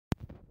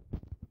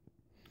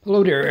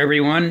Hello there,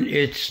 everyone.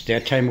 It's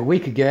that time of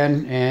week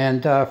again,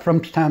 and from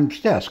Tom's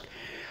desk.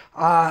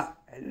 Uh,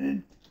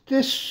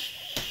 this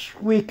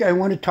week, I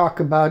want to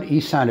talk about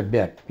Isaan a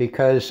bit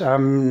because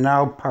I'm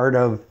now part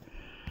of,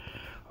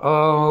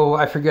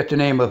 I forget the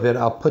name of it.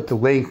 I'll put the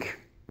link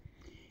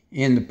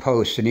in the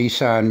post, an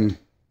Isaan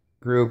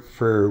group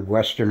for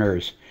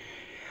Westerners.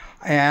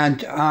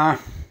 And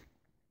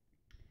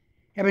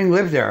having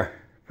lived there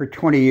for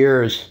 20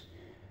 years,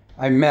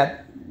 I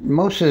met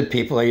most of the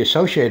people I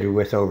associated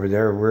with over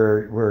there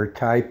were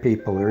Thai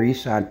people or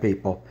Isaan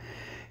people,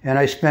 and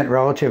I spent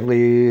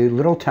relatively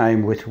little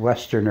time with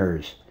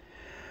Westerners.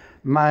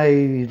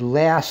 My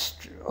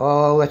last,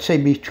 let's say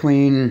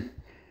between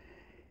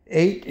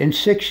 8 and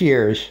 6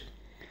 years,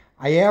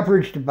 I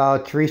averaged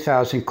about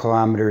 3,000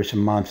 kilometers a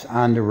month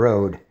on the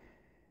road,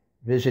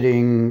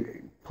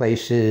 visiting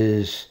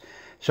places,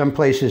 some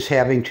places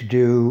having to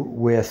do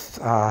with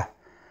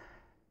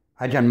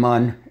Ajahn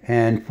Mun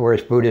and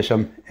Forest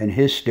Buddhism and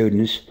his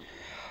students.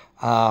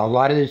 A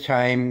lot of the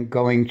time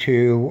going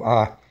to,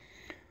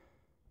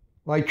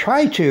 I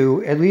try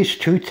to at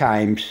least 2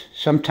 times,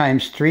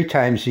 sometimes 3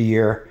 times a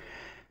year,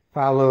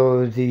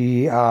 follow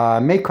the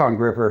Mekong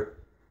River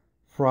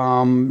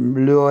from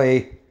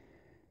Loei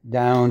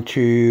down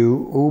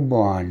to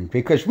Ubon,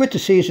 because with the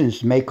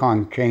seasons,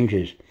 Mekong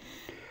changes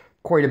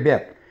quite a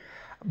bit.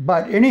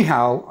 But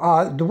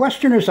anyhow, the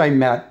Westerners I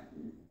met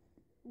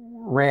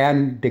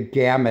ran the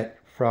gamut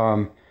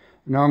from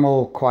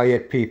normal,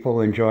 quiet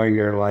people enjoying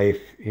their life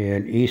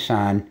in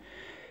Isaan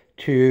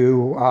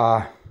to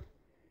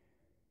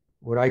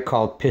what I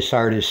call piss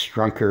artist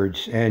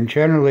drunkards, and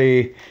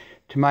generally,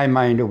 to my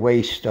mind, a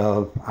waste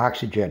of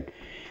oxygen.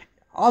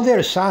 All that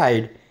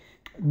aside,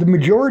 the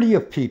majority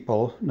of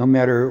people, no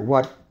matter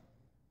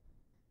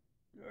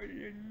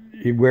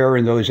where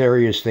in those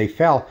areas they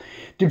fell,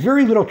 did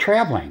very little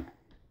traveling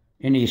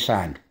in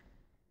Isaan.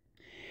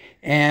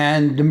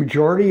 And the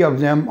majority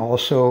of them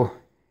also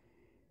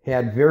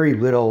had very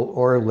little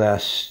or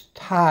less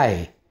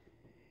Thai.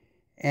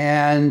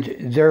 And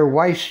their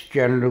wives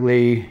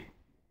generally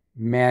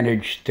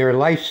managed their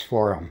lives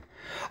for them.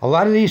 A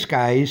lot of these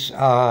guys,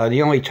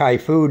 the only Thai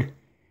food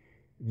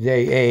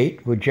they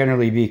ate would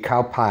generally be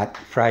cow pot,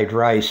 fried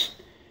rice,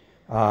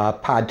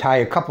 pad Thai,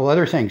 a couple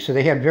other things. So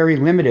they had very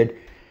limited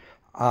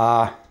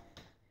Thai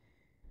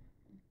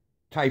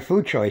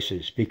food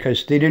choices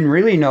because they didn't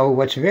really know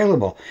what's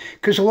available.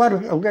 Because a lot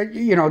of,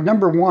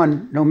 number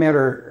one, no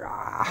matter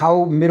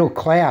how middle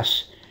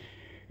class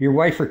your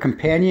wife or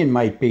companion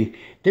might be,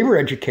 they were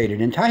educated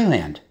in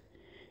Thailand.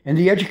 And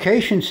the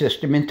education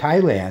system in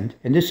Thailand,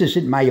 and this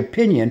isn't my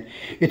opinion,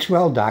 it's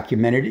well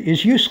documented,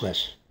 is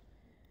useless.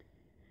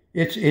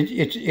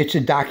 It's a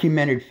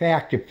documented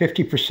fact that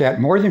 50%,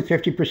 more than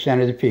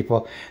 50% of the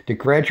people that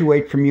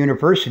graduate from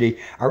university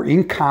are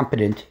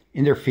incompetent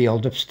in their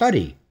field of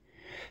study.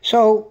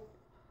 So,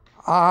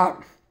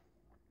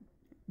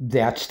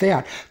 that's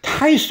that.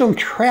 Thais don't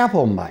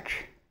travel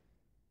much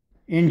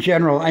in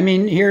general. I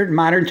mean, here in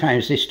modern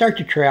times, they start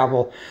to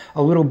travel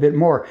a little bit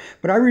more.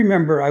 But I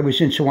remember I was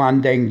in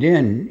Suandang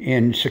Din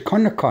in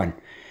Sakonnakhon.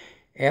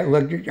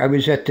 I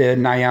was at the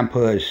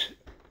Nyampa's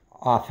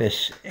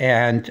office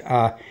and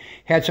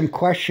had some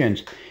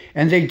questions.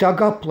 And they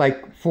dug up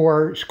like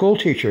 4 school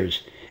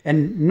teachers.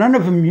 And none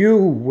of them knew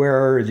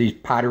where these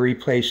pottery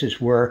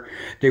places were.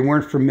 They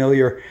weren't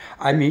familiar.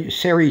 I mean,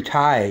 Seri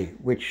Thai,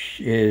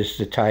 which is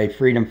the Thai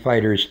freedom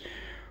fighters,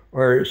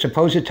 or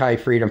supposed Thai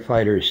freedom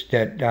fighters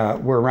that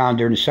were around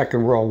during the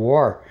Second World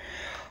War,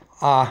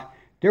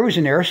 there was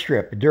an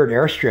airstrip, a dirt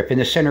airstrip in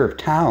the center of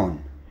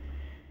town.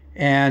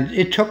 And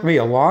it took me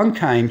a long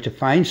time to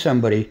find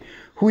somebody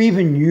who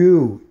even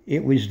knew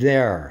it was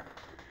there.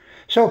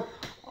 So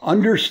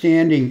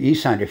understanding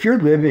Isaan, if you're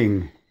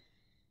living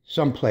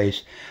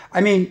someplace,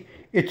 I mean,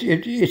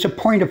 it's a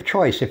point of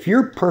choice. If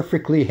you're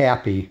perfectly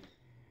happy,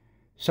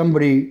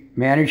 somebody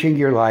managing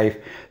your life,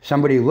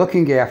 somebody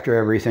looking after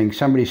everything,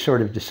 somebody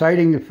sort of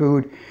deciding the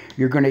food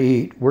you're going to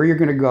eat, where you're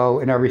going to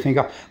go, and everything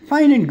else,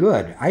 fine and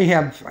good. I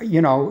have,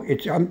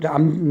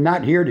 I'm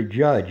not here to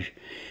judge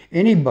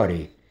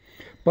anybody.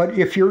 But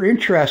if you're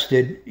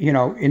interested,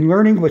 in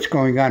learning what's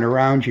going on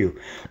around you,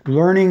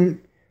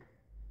 learning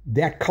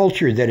that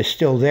culture that is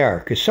still there,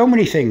 because so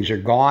many things are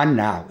gone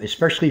now,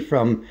 especially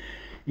from,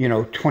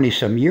 20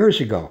 some years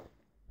ago.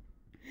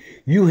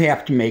 You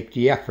have to make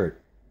the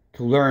effort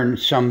to learn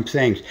some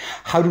things.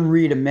 How to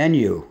read a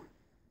menu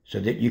so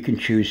that you can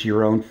choose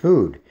your own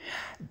food.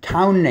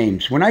 Town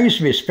names. When I used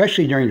to be,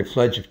 especially during the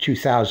floods of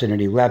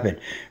 2011,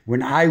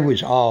 when I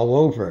was all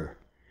over,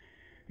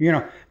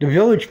 the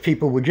village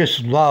people would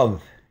just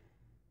love,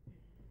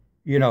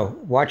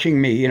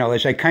 watching me,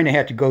 as I kind of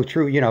had to go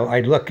through,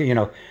 I'd look,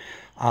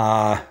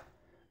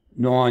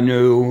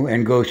 Noanu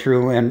and go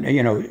through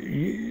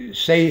and,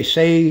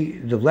 say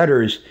the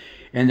letters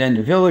and then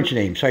the village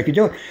name. So I could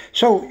do it.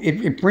 So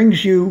it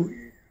brings you,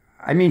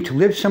 to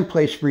live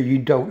someplace where you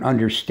don't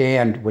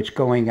understand what's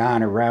going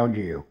on around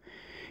you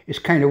is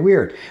kind of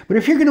weird. But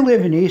if you're going to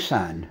live in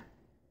Isaan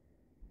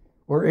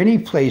or any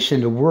place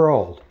in the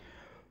world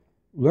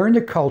Learn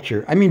the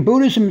culture. I mean,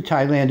 Buddhism in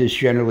Thailand is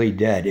generally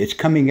dead. It's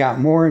coming out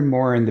more and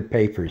more in the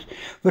papers.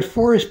 But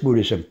forest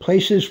Buddhism,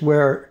 places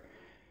where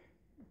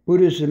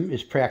Buddhism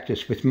is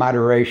practiced with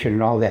moderation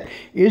and all that,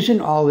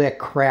 isn't all that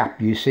crap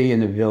you see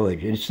in the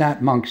village. It's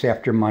not monks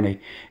after money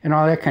and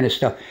all that kind of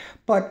stuff.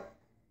 But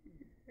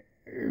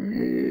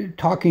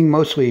talking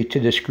mostly to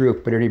this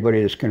group, but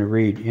anybody that's going to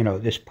read,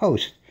 this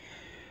post,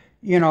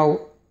 learn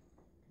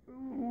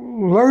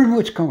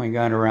what's going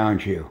on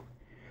around you.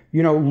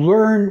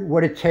 Learn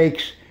what it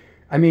takes.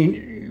 I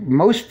mean,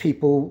 most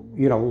people,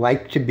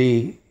 like to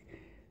be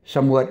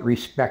somewhat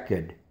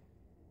respected,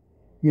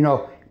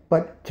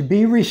 but to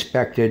be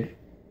respected,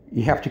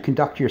 you have to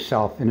conduct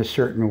yourself in a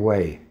certain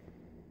way.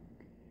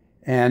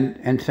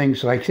 And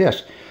things like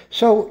this.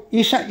 So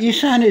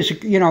Isaan is,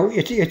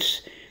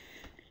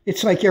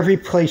 it's like every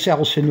place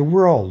else in the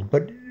world,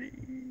 but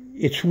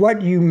it's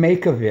what you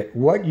make of it,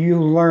 what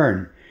you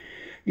learn.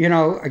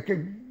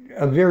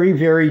 A very,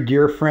 very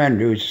dear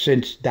friend who's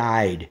since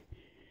died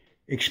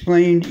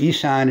explained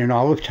Isaan and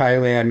all of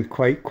Thailand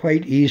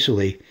quite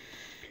easily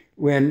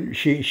when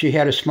she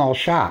had a small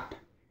shop.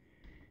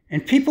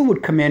 And people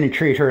would come in and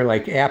treat her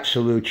like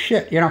absolute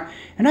shit,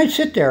 And I'd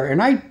sit there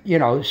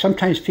and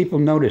sometimes people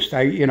noticed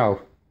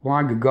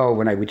long ago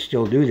when I would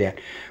still do that,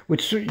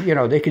 which,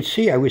 they could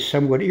see I was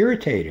somewhat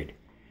irritated.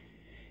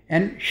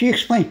 And she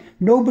explained,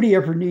 nobody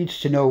ever needs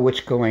to know what's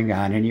going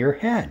on in your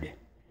head.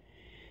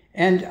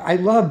 And I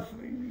love,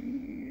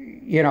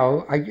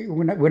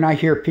 when I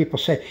hear people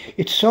say,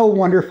 it's so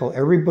wonderful,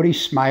 everybody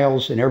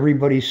smiles and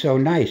everybody's so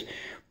nice,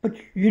 but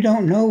you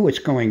don't know what's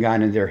going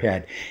on in their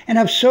head. And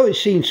I've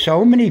seen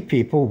so many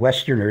people,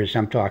 Westerners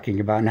I'm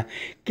talking about now,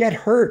 get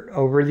hurt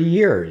over the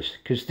years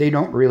because they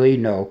don't really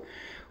know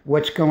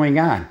what's going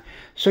on.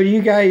 So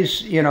you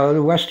guys,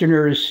 the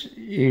Westerners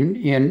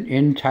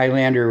in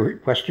Thailand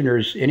or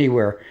Westerners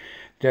anywhere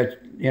that,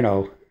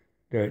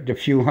 the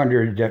few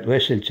hundred that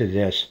listen to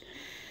this,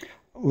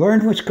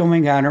 learn what's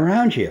going on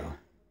around you.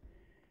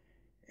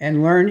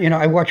 And learn,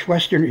 I watch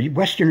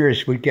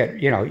Westerners would get,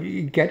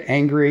 get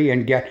angry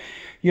and get,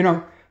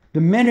 the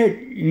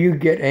minute you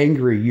get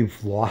angry,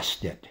 you've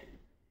lost it.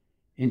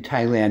 In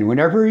Thailand,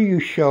 whenever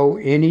you show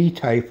any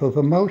type of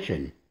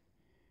emotion,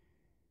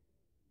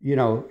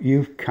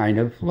 you've kind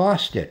of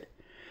lost it.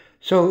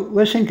 So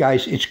listen,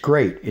 guys, it's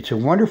great. It's a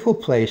wonderful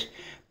place,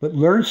 but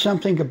learn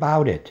something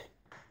about it.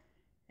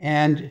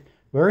 And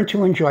learn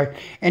to enjoy it.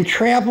 And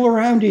travel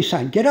around,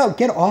 Isaan. Get out,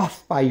 get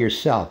off by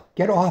yourself.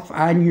 Get off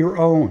on your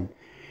own.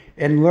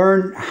 And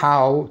learn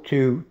how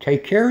to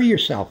take care of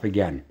yourself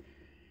again.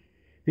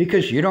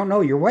 Because you don't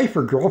know, your wife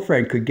or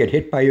girlfriend could get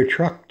hit by your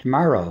truck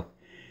tomorrow.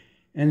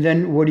 And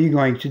then what are you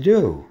going to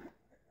do?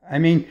 I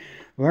mean,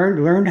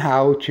 learn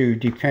how to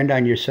depend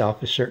on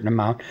yourself a certain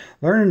amount.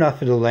 Learn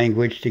enough of the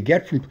language to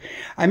get from...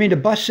 I mean, the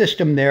bus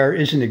system there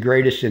isn't the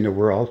greatest in the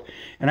world.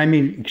 And I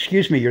mean,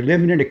 excuse me, you're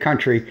living in a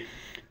country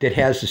that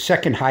has the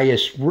second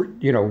highest,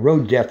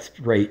 road death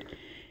rate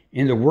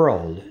in the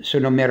world. So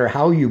no matter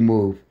how you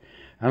move,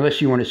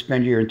 unless you want to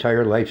spend your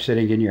entire life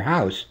sitting in your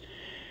house,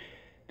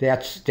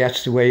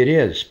 that's the way it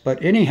is.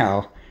 But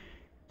anyhow,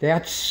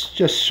 that's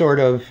just sort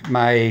of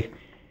my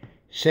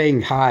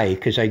saying hi,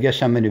 because I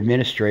guess I'm an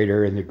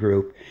administrator in the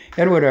group,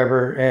 and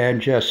whatever, and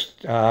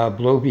just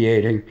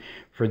bloviating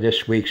for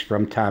this week's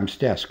From Tom's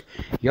Desk.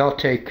 Y'all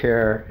take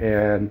care,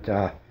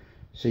 and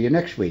see you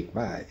next week.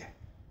 Bye.